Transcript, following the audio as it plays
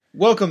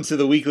Welcome to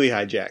the Weekly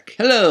Hijack.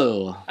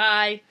 Hello.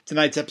 Hi.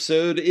 Tonight's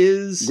episode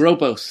is...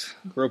 Gropos.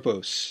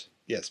 Gropos.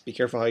 Yes, be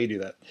careful how you do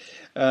that.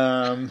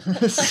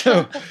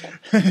 So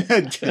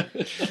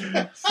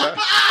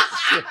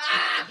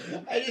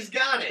I just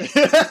got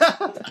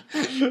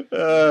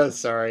it.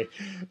 sorry.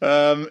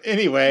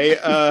 Anyway,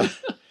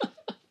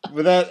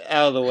 with that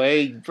out of the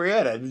way,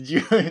 Brianna, did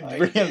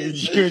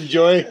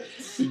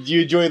you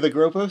enjoy the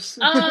Gropos?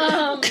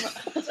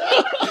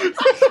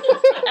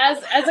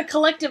 As a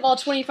collective, all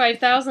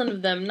 25,000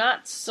 of them,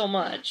 not so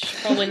much.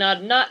 Probably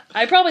not.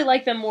 I probably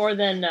like them more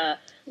than the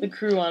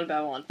crew on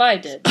Babylon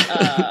 5 did.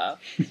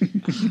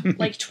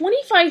 Like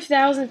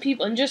 25,000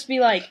 people, and just be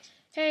like,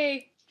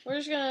 "Hey, we're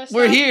just gonna stop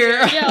We're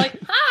here." Yeah, like,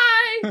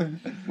 "Hi."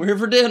 We're here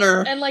for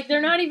dinner. And like,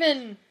 they're not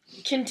even.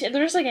 They're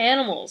just like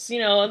animals, you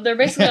know. They're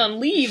basically on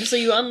leave, so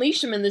you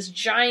unleash them in this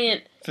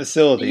giant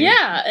facility.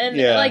 Yeah, and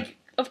like,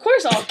 of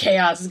course, all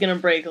chaos is gonna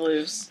break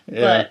loose.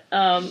 Yeah.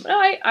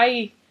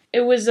 But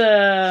it was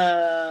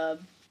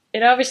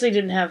it obviously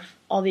didn't have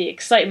all the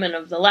excitement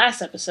of the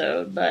last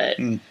episode, but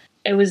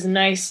it was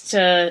nice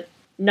to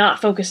not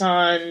focus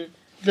on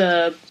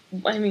the.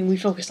 I mean, we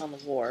focused on the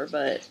war,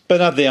 but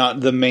not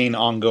the main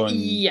ongoing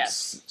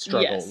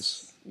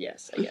struggles.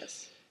 Yes, I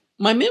guess.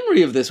 My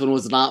memory of this one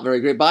was not very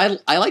great,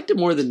 but I liked it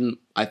more than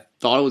I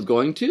thought I was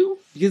going to,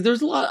 because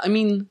there's a lot. I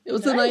mean, it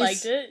was a nice. I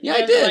liked it. Yeah,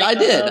 I did. I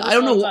did. I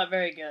don't know. Not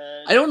very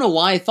good. I don't know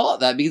why I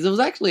thought that, because it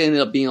was actually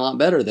ended up being a lot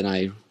better than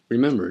I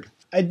remembered.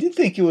 I did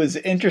think it was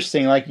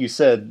interesting, like you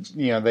said.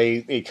 You know,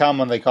 they come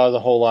and they cause a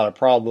whole lot of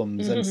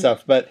problems and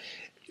stuff, but.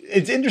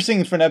 It's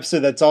interesting for an episode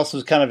that's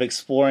also kind of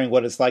exploring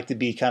what it's like to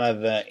be kind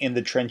of in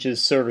the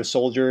trenches sort of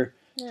soldier.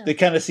 Yeah. They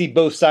kind of see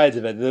both sides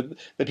of it.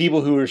 The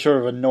people who are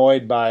sort of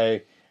annoyed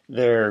by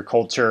their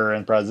culture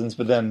and presence,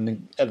 but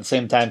then at the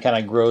same time kind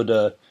of grow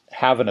to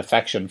have an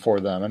affection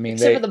for them. I mean,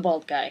 except for the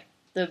bald guy.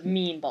 The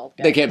mean bald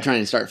guy. They kept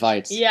trying to start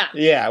fights. Yeah.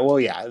 Yeah, well,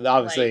 yeah.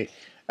 Obviously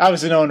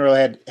no one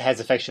really has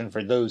affection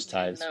for those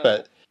types,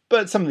 no.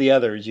 but some of the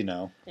others, you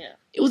know. Yeah.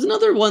 It was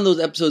another one of those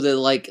episodes that,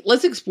 like,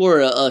 let's explore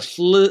a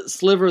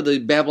sliver of the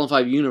Babylon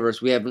 5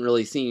 universe we haven't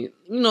really seen.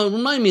 You know, it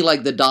reminded me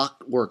like the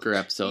dock worker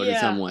episode in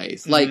some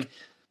ways. Mm-hmm.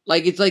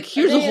 Like it's like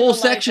here's a whole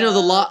section of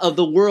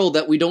the world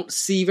that we don't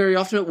see very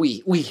often.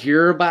 We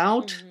hear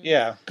about. Mm-hmm.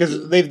 Yeah,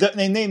 because they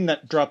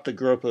dropped the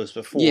Gropos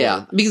before.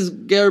 Yeah, because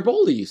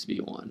Garibaldi used to be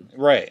one.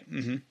 Right.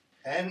 Mm-hmm.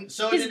 And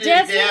so his did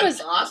dad's his dad name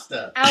was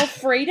Pasta.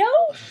 Alfredo?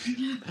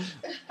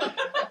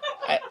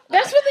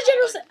 That's what the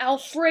general said.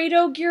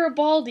 Alfredo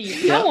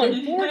Garibaldi. How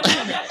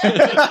unfortunate.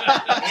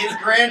 His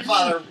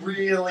grandfather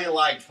really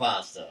liked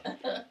pasta.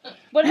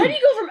 But how do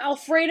you go from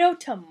Alfredo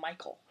to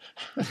Michael?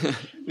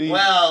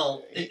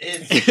 Well,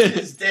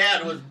 his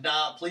dad was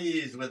not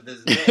pleased with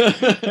his name.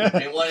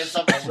 He wanted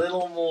something a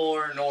little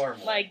more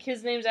normal. Like,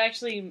 his name's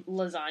actually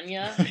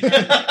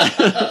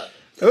Lasagna.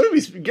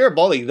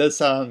 Garibaldi does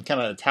sound kind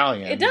of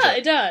Italian. It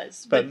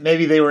does. But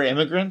maybe they were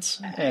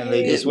immigrants, and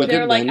they just went... They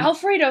were like,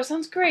 Alfredo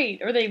sounds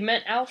great. Or they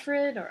meant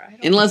Alfred, or I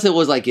don't know. Unless it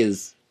was like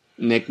his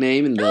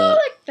nickname in the...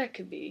 that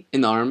could be.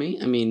 In the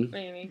army, I mean...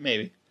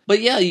 Maybe.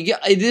 But yeah,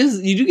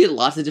 you do get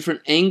lots of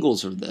different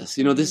angles of this.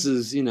 You know, this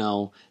is, you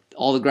know,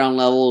 all the ground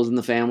levels and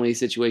the family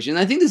situation.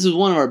 I think this is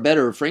one of our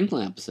better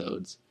Franklin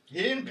episodes.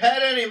 He didn't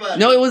pet anybody.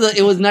 No, it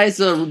was nice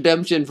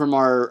redemption from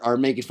our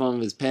making fun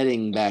of his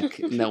petting back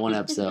in that one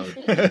episode.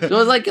 So it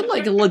was like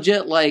a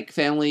legit like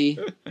family.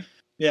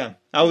 Yeah,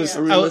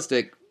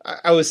 realistic.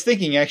 I was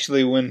thinking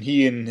actually when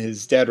he and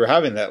his dad were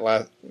having that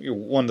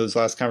one of those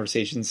last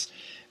conversations.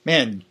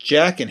 Man,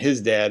 Jack and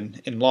his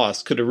dad in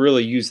Lost could have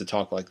really used to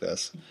talk like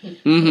this.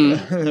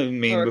 Mm-hmm. I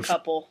mean, or a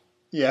couple.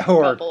 Yeah,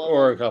 or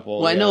a couple.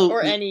 Well, I know,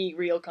 or any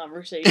real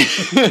conversation.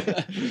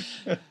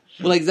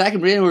 Well, like Zach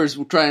and Brianna were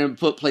trying to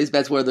put place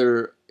bets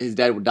whether his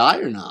dad would die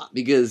or not,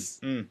 because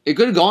it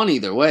could have gone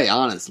either way,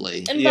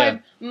 honestly. And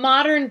by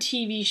modern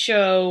TV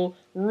show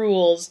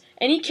rules,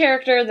 any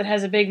character that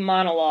has a big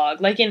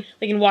monologue, like in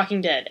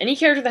Walking Dead, any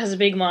character that has a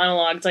big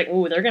monologue, it's like,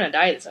 ooh, they're gonna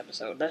die this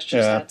episode. That's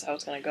how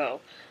it's gonna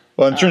go.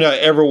 Well, it turned out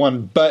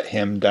everyone but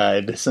him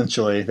died,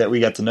 essentially, that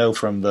we got to know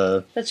from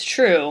the... That's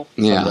true.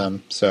 From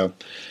them, so...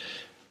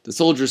 The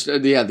soldiers,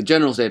 the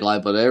general stayed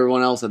alive, but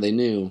everyone else that they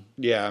knew.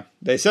 Yeah,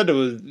 they said it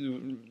was...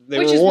 Which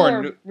were is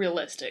warned, more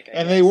realistic, I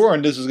and guess. they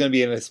warned this was going to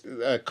be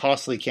a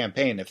costly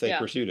campaign if they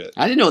pursued it.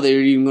 I didn't know they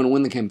were even going to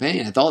win the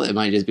campaign. I thought it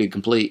might just be a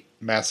complete...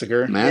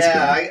 Massacre.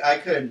 Yeah, I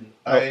couldn't.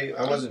 I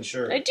wasn't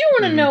sure. I do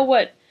want to know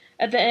what,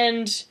 at the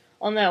end...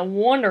 on that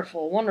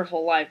wonderful,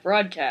 wonderful live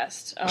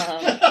broadcast. That's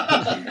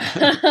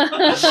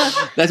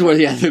where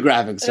the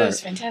graphics start. It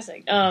was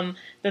fantastic.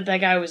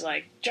 That guy was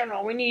like,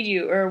 General, we need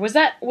you. Or was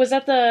that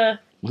the...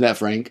 Was that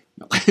Frank?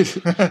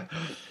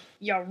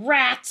 You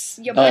rats.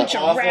 You bunch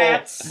of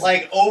rats.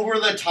 Like,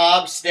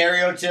 over-the-top,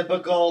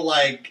 stereotypical,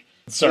 like...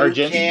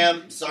 Sergeant.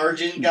 Camp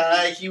sergeant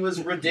guy. He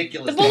was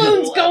ridiculous. The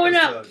balloon's going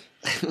up.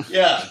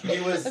 Yeah, he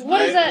was.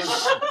 What is that?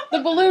 The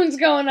balloon's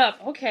going up.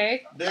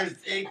 Okay.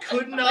 It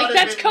could not. Like,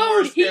 that's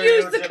code. He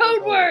used the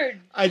code word.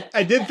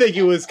 I did think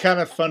it was kind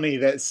of funny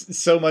that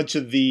so much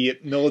of the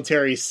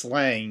military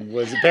slang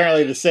was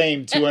apparently the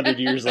same 200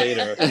 years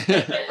later.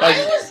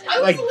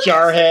 Like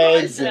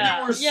jarheads.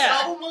 There were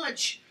so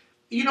much.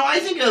 I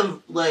think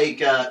of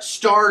like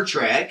Star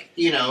Trek.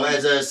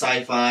 As a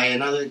sci-fi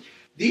and other.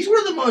 These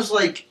were the most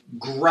like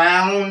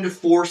ground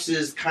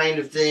forces kind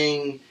of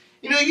thing.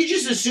 You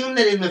just assume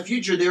that in the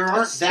future there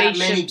aren't that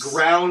many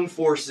ground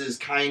forces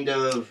kind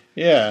of.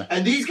 Yeah.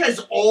 And these guys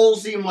all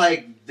seem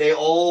like they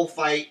all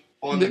fight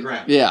on the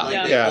ground. Yeah.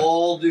 Like they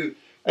all do.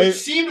 It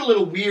seemed a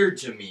little weird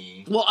to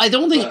me. Well, I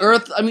don't think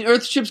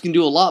Earth ships can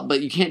do a lot,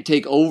 but you can't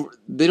take over.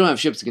 They don't have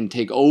ships that can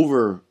take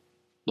over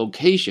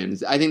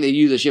locations. I think they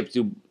use the ships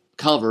to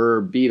cover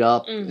or beat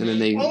up, and then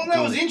they. Well,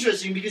 that was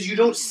interesting because you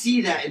don't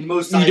see that in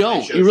most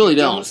sci-fi shows. You really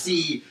don't. You don't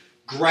see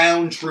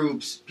ground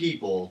troops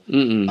people.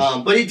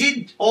 But it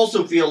did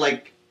also feel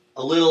like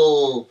a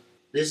little.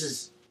 This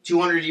is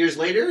 200 years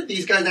later.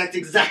 These guys act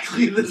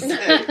exactly the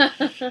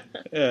same.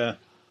 Yeah.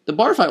 The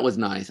bar fight was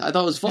nice. I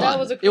thought it was fun. That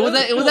was it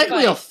was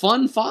actually a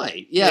fun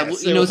fight. Yeah,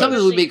 yes,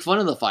 sometimes we make fun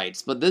of the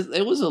fights, but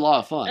it was a lot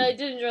of fun. I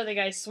did enjoy the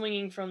guy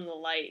swinging from the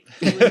light.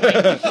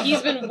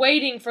 He's been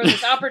waiting for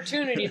this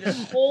opportunity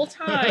this whole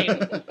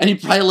time. And he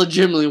probably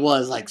legitimately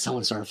was like,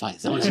 someone started fighting.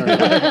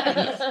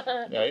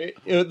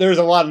 There's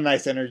a lot of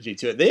nice energy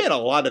to it. They had a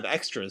lot of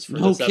extras for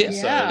this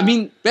episode. Yeah. I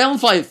mean, Babylon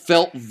 5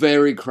 felt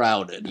very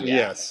crowded.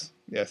 Yeah.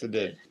 Yes, it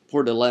did.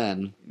 Poor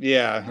Delenn.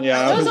 Yeah.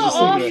 That was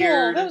awful.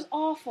 That was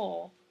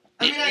awful.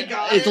 I mean, I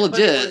got it's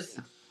legit.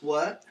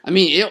 What? I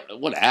mean,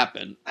 what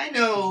happened? I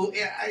know.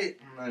 Yeah, I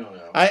don't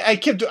know.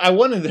 I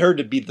wanted her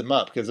to beat them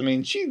up because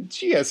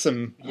she has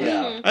some.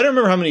 Yeah. I don't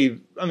remember how many.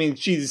 I mean,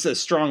 she's a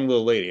strong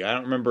little lady. I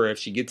don't remember if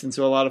she gets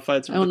into a lot of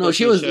fights. I don't know.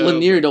 She was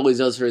Lanier. Always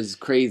does her as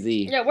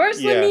crazy. Yeah. Where's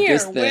Lanier?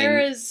 Where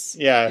is?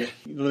 Yeah,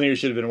 Lanier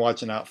should have been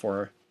watching out for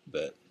her,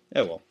 but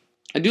well.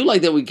 I do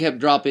like that we kept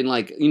dropping,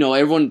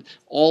 everyone,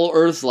 all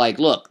Earth's like,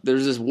 look,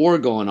 there's this war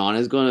going on.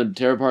 It's going to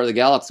tear apart the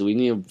galaxy. We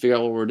need to figure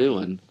out what we're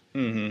doing.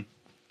 Mm-hmm.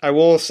 I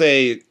will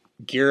say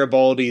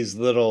Garibaldi's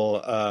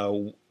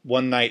little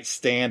one-night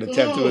stand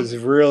attempt was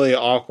really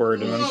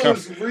awkward and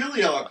uncomfortable. It was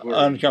really awkward.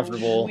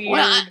 Uncomfortable.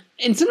 Well,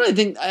 and sometimes I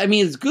think,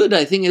 it's good.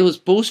 I think it was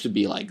supposed to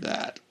be like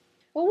that.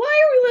 Well,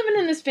 why are we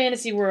living in this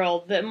fantasy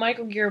world that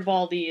Michael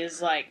Garibaldi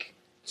is like...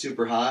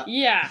 super hot?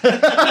 Yeah.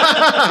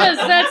 Because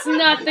that's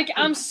not the...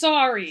 I'm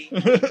sorry.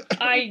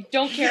 I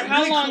don't care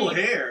how long... Cool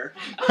hair.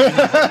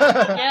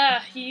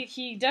 Yeah,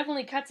 he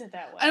definitely cuts it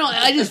that way.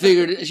 I just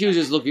figured she was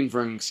just looking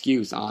for an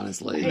excuse,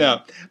 honestly.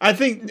 No. I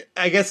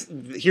guess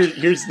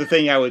here's the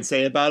thing I would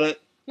say about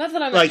it. Not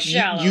that I'm like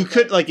shallow. You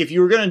could if you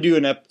were going to do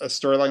a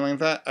storyline like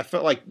that, I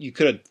felt like you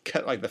could have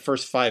cut the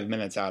first 5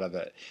 minutes out of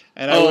it,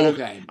 and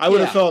I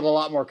would have felt a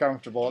lot more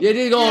comfortable. Yeah, it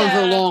did go on for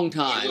a long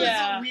time. It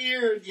was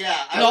weird. Yeah,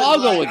 I'll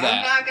go with that.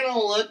 I'm not going to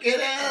look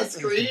at a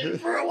screen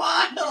for a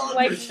while.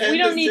 Like we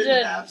don't need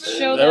to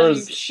show them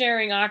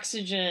sharing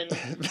oxygen.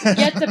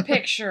 Get the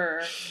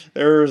picture.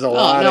 There was a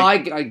lot. I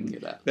can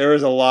get that. There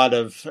was a lot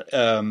of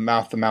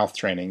mouth-to-mouth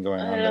training going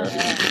on there.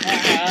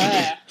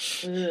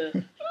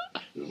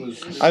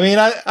 I mean,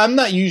 I'm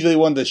not usually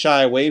one to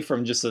shy away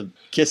from just a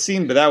kiss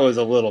scene, but that was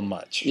a little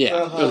much.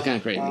 Yeah, it was kind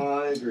of crazy.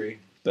 I agree.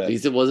 But at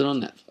least it wasn't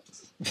on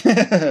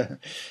Netflix.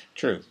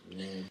 True.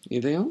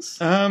 Anything else?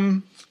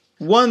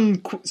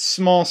 One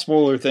small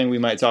spoiler thing we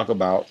might talk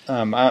about,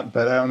 but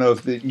I don't know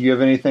if you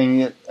have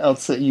anything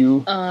else that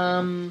you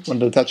wanted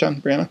to touch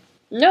on, Brianna?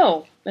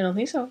 No, I don't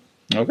think so.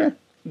 Okay.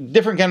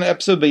 Different kind of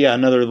episode, but yeah,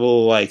 another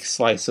little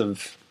slice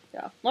of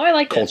well, I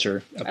liked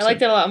culture. It. I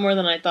liked it a lot more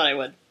than I thought I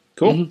would.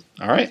 Cool.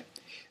 Mm-hmm. All right.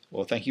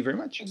 Well, thank you very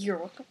much. You're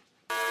welcome.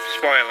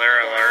 Spoiler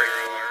alert.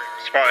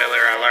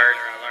 Spoiler alert.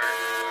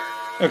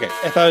 Okay,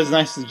 I thought it was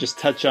nice to just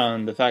touch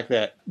on the fact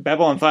that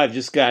Babylon 5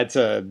 just got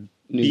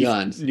new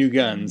guns. New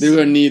guns. They're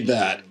going to need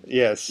that.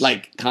 Yes.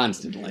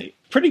 Constantly.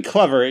 Pretty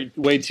clever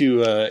way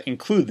to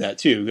include that,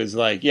 too, because,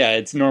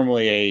 it's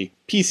normally a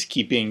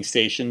peacekeeping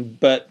station,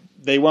 but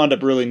they wound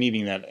up really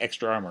needing that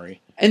extra armory.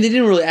 And they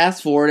didn't really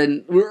ask for it,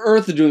 and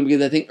Earth is doing it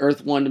because I think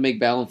Earth wanted to make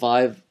Babylon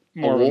 5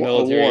 more of a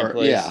military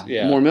place.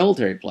 Yeah, more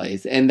military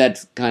place. And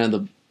that's kind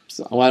of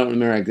I don't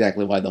remember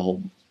exactly why the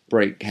whole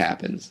break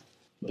happens.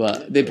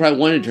 But they probably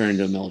wanted to turn it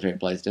into a military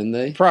place, didn't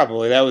they?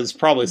 Probably. That was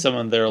probably some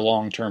of their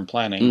long-term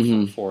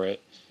planning for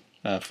it,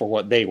 for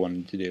what they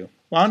wanted to do.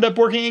 Wound up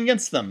working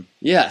against them.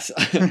 Yes.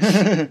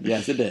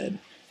 Yes, it did.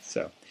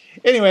 So,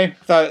 anyway,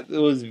 thought it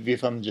would be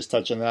fun to just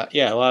touch on that.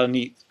 Yeah, a lot of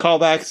neat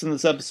callbacks in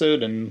this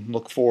episode, and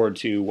look forward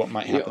to what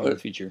might happen in the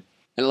future.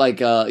 And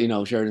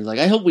Sheridan's like,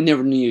 I hope we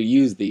never need to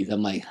use these.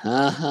 I'm like,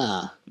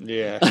 haha.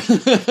 Yeah.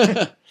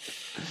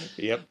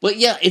 Yep. But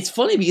yeah, it's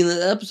funny because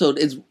the episode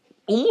is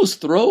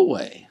almost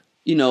throwaway.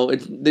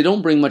 They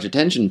don't bring much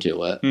attention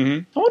to it.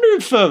 Mm-hmm. I wonder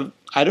if,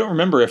 I don't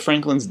remember if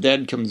Franklin's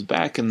dead comes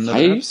back in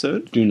another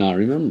episode. Do not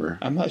remember.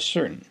 I'm not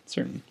certain.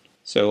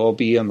 So I'll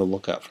be on the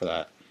lookout for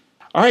that.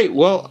 All right,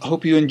 well, I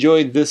hope you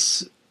enjoyed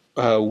this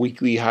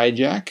Weekly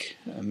Hijack.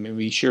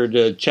 Be sure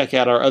to check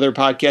out our other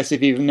podcasts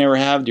if you've never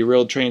have,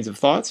 Derailed Trains of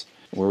Thoughts,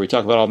 where we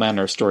talk about all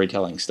manner of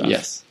storytelling stuff.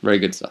 Yes, very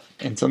good stuff.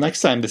 Until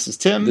next time, this is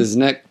Tim. This is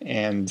Nick.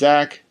 And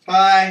Zach.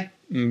 Bye.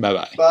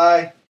 Bye-bye. Bye.